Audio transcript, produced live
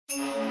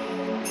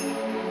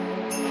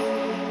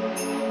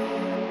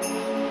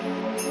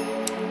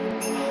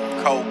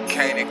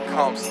Cocaine and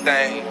cum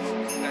stains.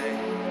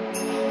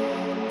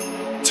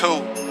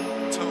 Two.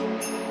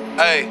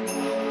 Hey.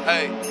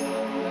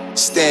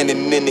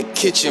 Standing in the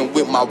kitchen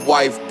with my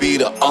wife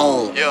beater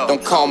on.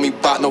 Don't call me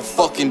bout no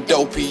fucking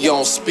dopey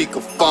on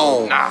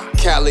speakerphone.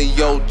 Cali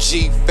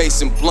OG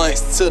facing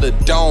blunts to the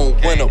dome.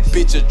 When a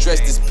bitch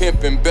addressed as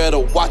pimpin', better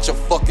watch her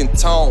fucking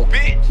tone.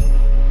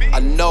 I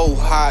know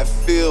how it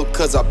feel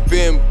cause I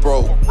been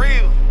broke.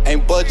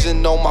 Ain't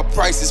budging on my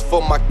prices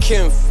for my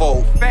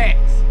kinfolk.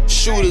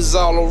 Shooters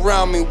all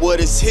around me, what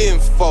it's hitting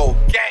for?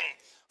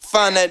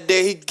 Find that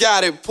day he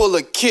got it, pull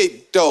a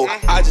kick though.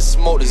 I just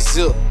smoked a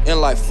zip in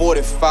like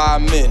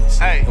 45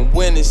 minutes. And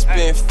when it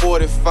spent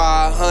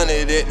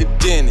 4,500 at the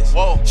dentist.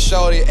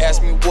 Shorty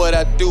asked me what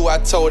I do, I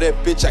told that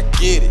bitch I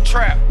get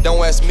it.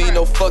 Don't ask me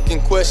no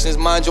fucking questions,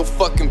 mind your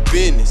fucking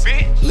business.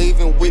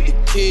 Leaving with the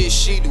kids,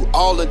 she do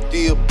all of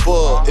the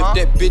above. If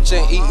that bitch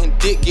ain't eating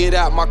dick, get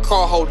out my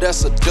car, ho,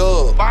 that's a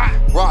dub.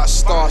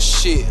 Rockstar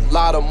shit,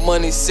 lot of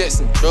money, sex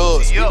and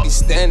drugs. We be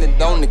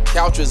standing on the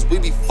couches, we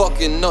be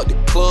fucking up the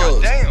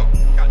clubs.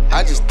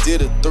 I just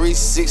did a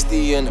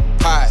 360 in the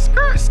pot.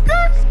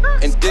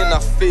 And then I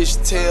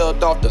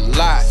fish-tailed off the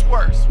lot.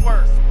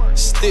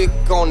 Stick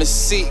on the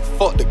seat,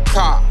 fuck the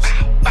cops.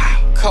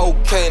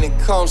 Cocaine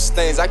and cum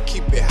stains, I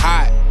keep it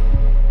hot.